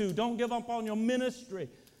called you to. Don't give up on your ministry.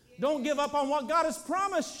 Don't give up on what God has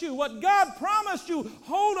promised you. What God promised you,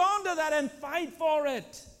 hold on to that and fight for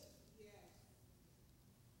it.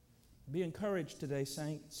 Be encouraged today,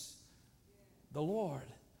 saints. The Lord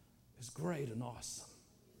is great and awesome.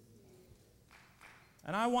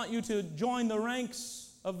 And I want you to join the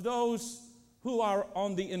ranks of those who are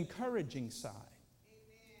on the encouraging side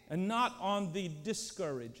and not on the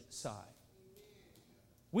discouraged side.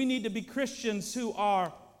 We need to be Christians who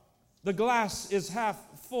are the glass is half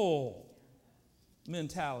full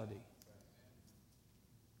mentality.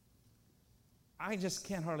 I just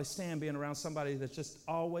can't hardly stand being around somebody that's just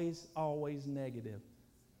always negative.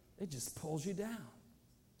 It just pulls you down.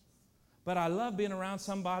 But I love being around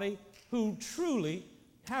somebody who truly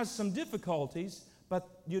has some difficulties,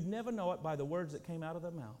 but you'd never know it by the words that came out of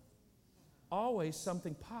their mouth. Always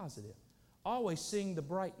something positive. Always seeing the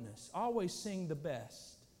brightness. Always seeing the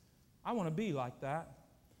best. I want to be like that.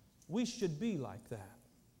 We should be like that.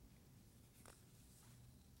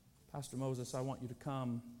 Pastor Moses, I want you to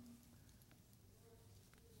come.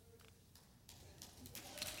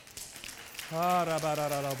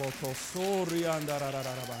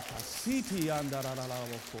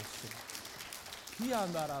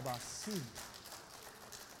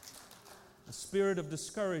 The spirit of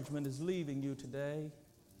discouragement is leaving you today.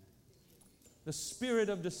 The spirit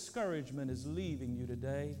of discouragement is leaving you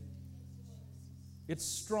today. It's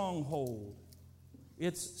stronghold.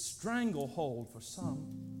 It's stranglehold for some.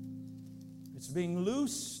 It's being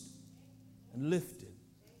loosed and lifted.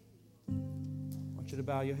 I want you to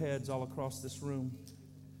bow your heads all across this room.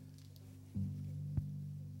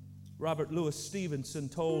 Robert Louis Stevenson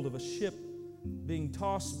told of a ship being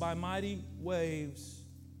tossed by mighty waves.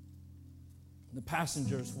 The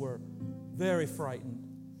passengers were very frightened,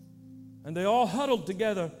 and they all huddled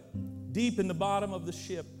together deep in the bottom of the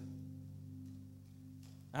ship.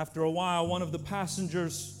 After a while, one of the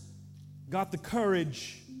passengers got the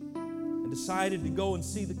courage and decided to go and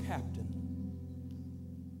see the captain.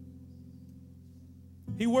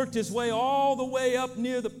 He worked his way all the way up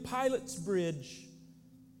near the pilot's bridge.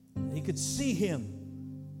 He could see him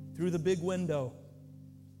through the big window.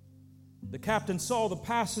 The captain saw the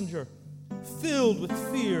passenger filled with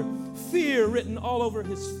fear written all over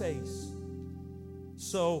his face.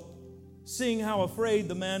 So, seeing how afraid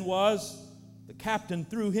the man was, the captain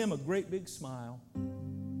threw him a great big smile.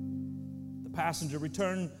 The passenger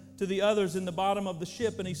returned to the others in the bottom of the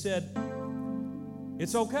ship and he said,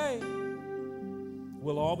 "It's okay.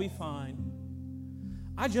 We'll all be fine.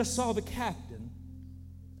 I just saw the captain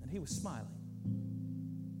and he was smiling."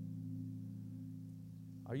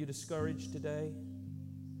 Are you discouraged today?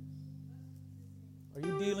 Are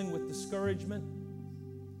you dealing with discouragement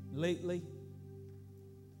lately?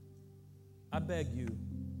 I beg you,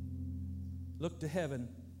 look to heaven,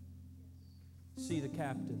 see the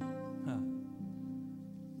captain.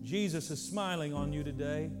 Jesus is smiling on you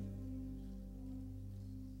today.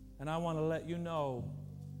 And I want to let you know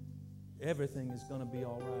everything is going to be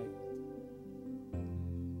all right.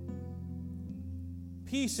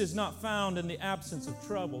 Peace is not found in the absence of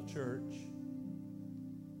trouble, church.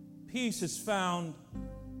 Peace is found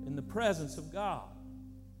in the presence of God.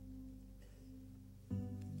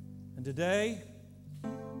 And today,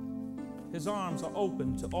 His arms are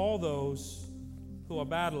open to all those who are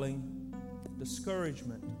battling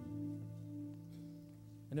discouragement.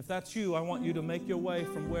 And if that's you, I want you to make your way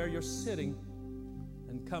from where you're sitting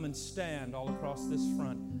and come and stand all across this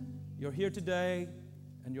front. You're here today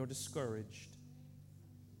and you're discouraged.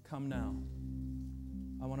 Come now.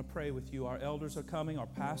 I want to pray with you. Our elders are coming. Our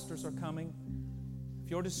pastors are coming.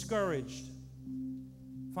 If you're discouraged,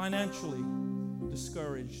 financially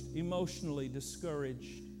discouraged, emotionally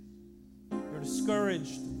discouraged, you're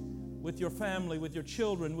discouraged with your family, with your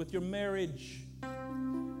children, with your marriage,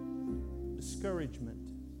 discouragement.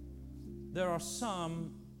 There are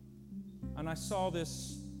some And I saw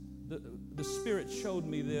this, the Spirit showed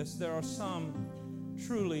me this. There are some,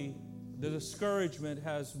 truly, the discouragement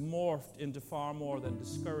has morphed into far more than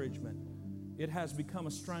discouragement. It has become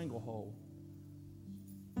a stranglehold.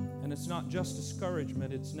 And it's not just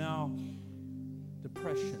discouragement, it's now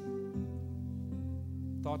depression.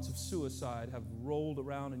 Thoughts of suicide have rolled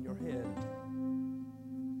around in your head.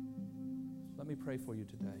 Let me pray for you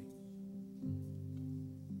today.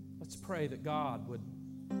 Let's pray that God would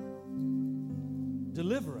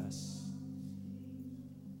deliver us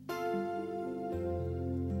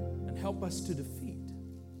and help us to defeat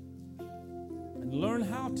and learn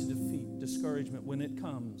how to defeat discouragement when it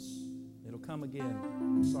comes. It'll come again,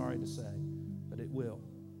 I'm sorry to say, but it will.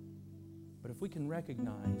 But if we can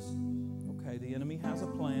recognize, okay, the enemy has a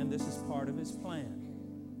plan, this is part of his plan,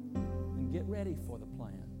 and get ready for the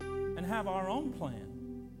plan and have our own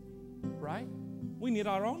plan, right? We need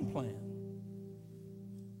our own plan.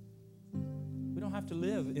 We don't have to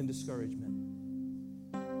live in discouragement.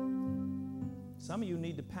 Some of you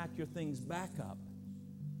need to pack your things back up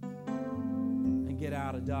and get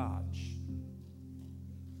out of Dodge.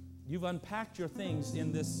 You've unpacked your things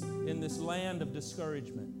in this land of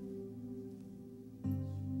discouragement.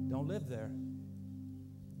 Don't live there.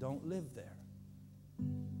 Don't live there.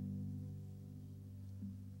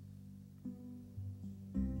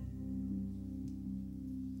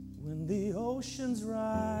 When the oceans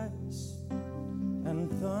rise and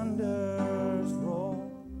thunders roar,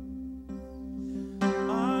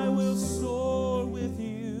 I will soar with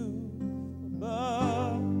you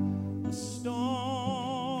above the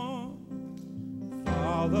storm.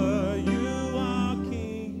 Father, you are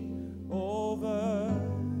king over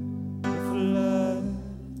the flood.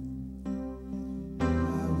 I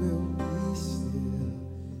will be still,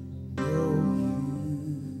 know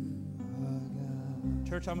you are God.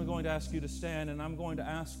 Church, I'm going to ask you to stand, and I'm going to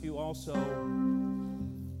ask you also,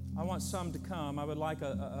 I want some to come. I would like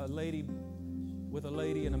a lady with a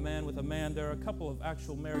lady and a man with a man. There are a couple of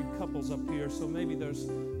actual married couples up here, so maybe there's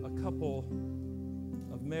a couple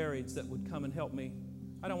of marrieds that would come and help me.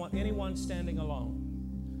 I don't want anyone standing alone.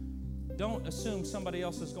 Don't assume somebody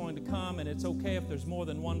else is going to come, and it's okay if there's more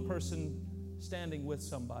than one person standing with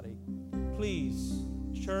somebody. Please,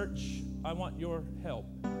 church, I want your help.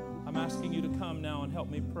 I'm asking you to come now and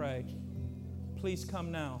help me pray. Please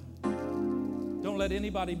come now. Don't let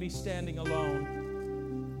anybody be standing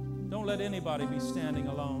alone. Don't let anybody be standing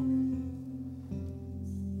alone.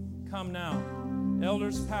 Come now.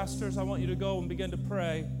 Elders, pastors, I want you to go and begin to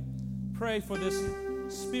pray. Pray for this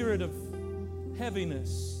spirit of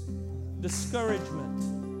heaviness, discouragement,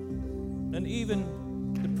 and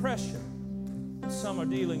even depression that some are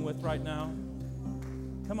dealing with right now.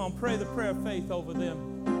 Come on, pray the prayer of faith over them.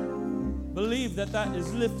 Believe that that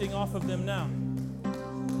is lifting off of them now.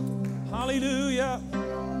 Hallelujah.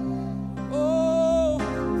 Oh,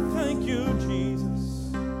 thank you, Jesus.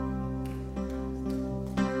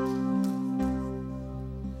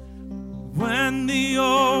 When the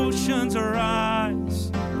oceans rise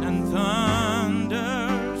and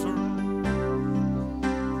thunders roll,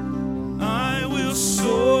 I will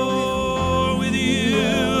soar with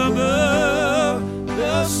you above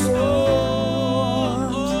the storm.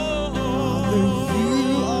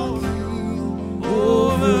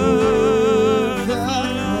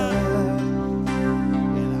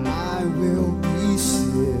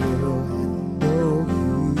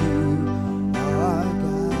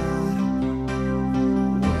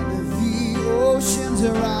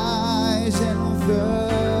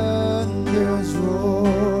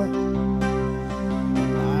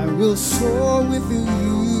 Soar with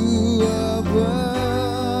you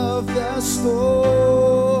above the storm.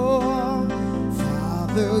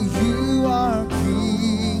 Father, you are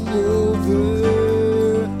king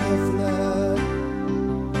over the flood.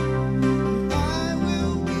 I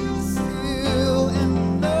will be still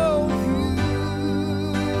and know you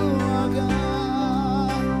are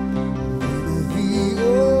God. When the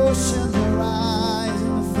oceans rise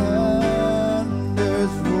and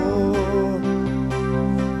thunders roar,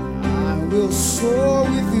 we'll soar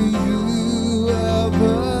with you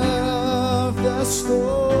above the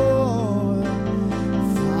storm.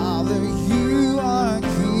 Father, you are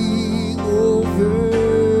king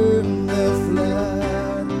over the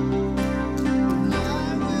flood.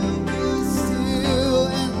 I will be still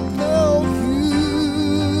and know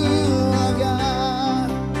you are God.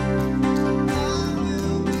 I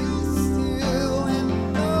will be still and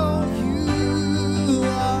know you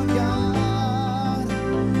are God.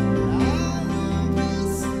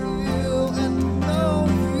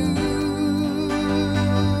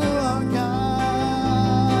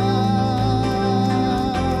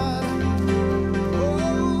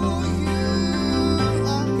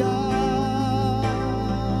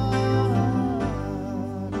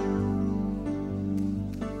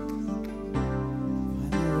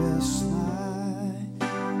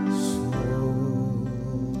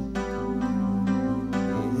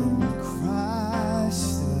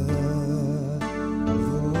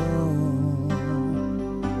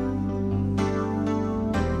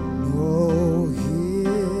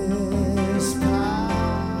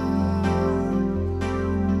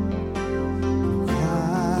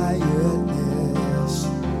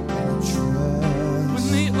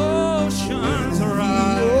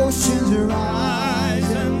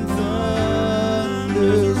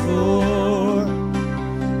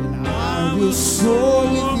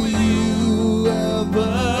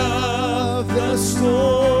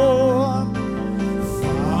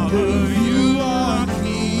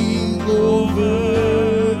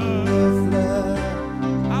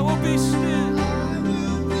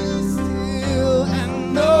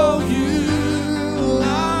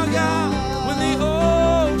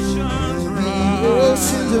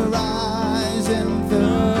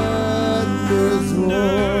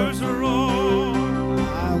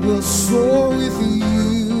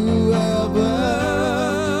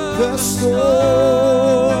 the storm.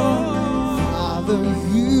 Father,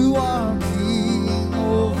 you are king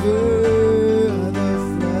over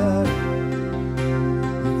the flood.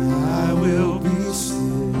 And I will be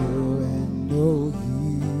still and know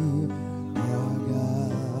you are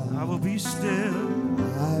God. I will be still.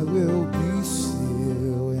 I will be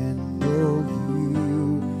still and know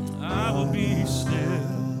you. I will be still.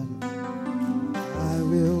 I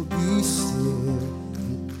will be still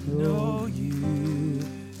and know you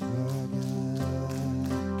are God.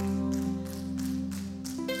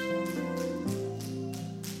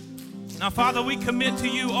 Now, Father, we commit to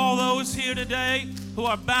you all those here today who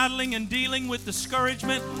are battling and dealing with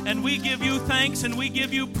discouragement, and we give you thanks and we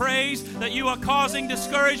give you praise that you are causing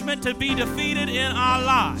discouragement to be defeated in our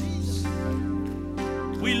lives.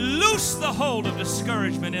 We loose the hold of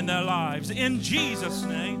discouragement in their lives in Jesus'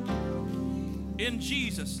 name. In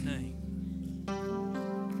Jesus' name.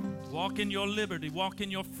 Walk in your liberty, walk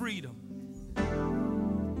in your freedom.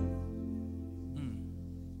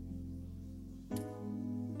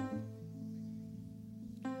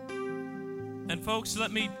 And folks,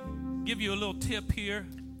 let me give you a little tip here.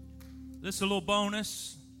 This is a little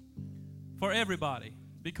bonus for everybody.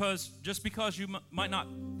 Because just because you might not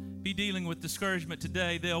be dealing with discouragement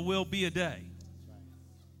today, there will be a day.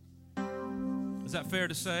 Is that fair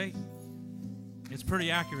to say? It's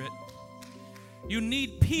pretty accurate. You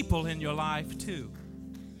need people in your life too.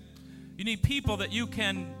 You need people that you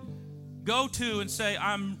can go to and say,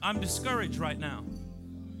 I'm discouraged right now.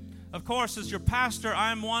 Of course, as your pastor,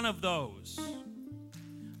 I'm one of those.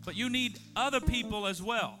 But you need other people as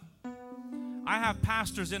well. I have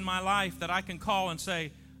pastors in my life that I can call and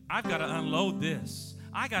say, I've got to unload this.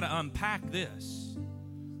 I got to unpack this.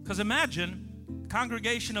 Because imagine,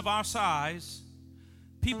 congregation of our size,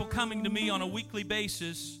 people coming to me on a weekly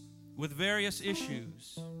basis with various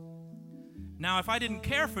issues. Now, if I didn't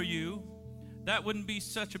care for you, that wouldn't be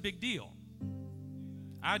such a big deal.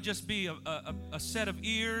 I'd just be a set of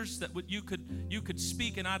ears that you could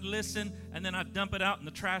speak and I'd listen and then I'd dump it out in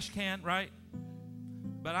the trash can, right?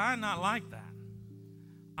 But I'm not like that.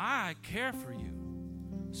 I care for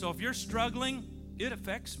you. So if you're struggling, it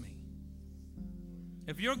affects me.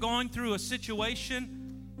 If you're going through a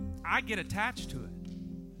situation, I get attached to it.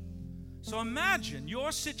 So imagine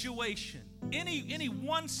your situation, any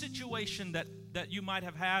one situation that you might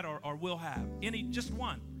have had or will have, just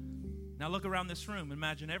one. Now look around this room.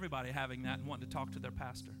 Imagine everybody having that and wanting to talk to their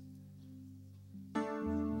pastor.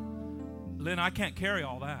 Lynn, I can't carry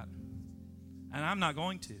all that. And I'm not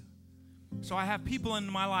going to. So I have people in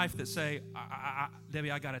my life that say,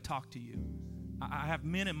 Debbie, I got to talk to you. I have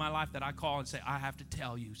men in my life that I call and say, I have to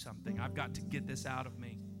tell you something. I've got to get this out of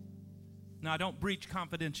me. Now, I don't breach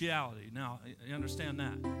confidentiality. Now, you understand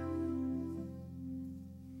that.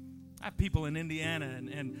 I have people in Indiana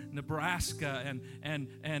and Nebraska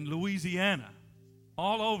and Louisiana,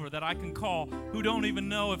 all over that I can call who don't even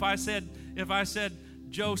know if I said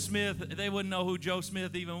Joe Smith, they wouldn't know who Joe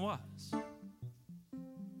Smith even was.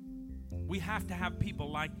 We have to have people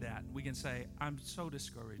like that. We can say, I'm so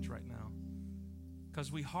discouraged right now.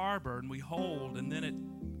 Because we harbor and we hold and then it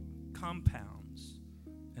compounds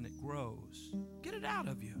and it grows. Get it out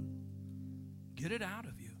of you. Get it out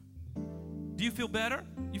of you. Do you feel better?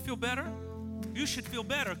 You feel better? You should feel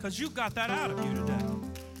better because you got that out of you today.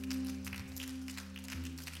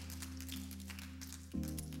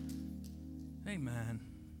 Amen.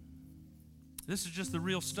 This is just the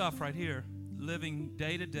real stuff right here. Living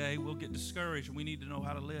day to day, we'll get discouraged and we need to know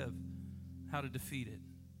how to live, how to defeat it.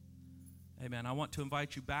 Amen. I want to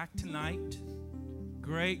invite you back tonight.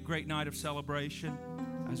 Great, great night of celebration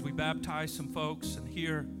as we baptize some folks and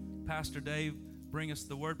hear Pastor Dave bring us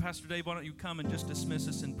the word. Pastor Dave, why don't you come and just dismiss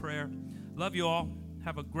us in prayer? Love you all.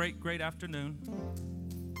 Have a great, great afternoon.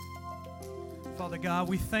 Father God,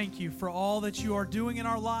 we thank you for all that you are doing in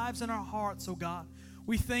our lives and our hearts, oh God.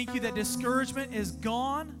 We thank you that discouragement is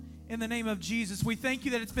gone in the name of Jesus. We thank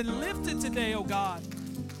you that it's been lifted today, oh God.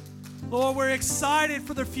 Lord, we're excited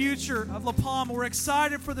for the future of La Palma. We're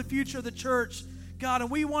excited for the future of the church, God,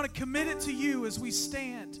 and we want to commit it to you as we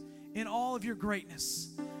stand in all of your greatness.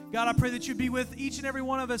 God, I pray that you be with each and every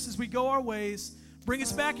one of us as we go our ways. Bring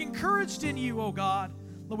us back encouraged in you, oh God.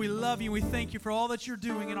 Lord, we love you. We thank you for all that you're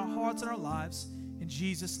doing in our hearts and our lives. In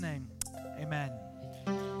Jesus' name, amen.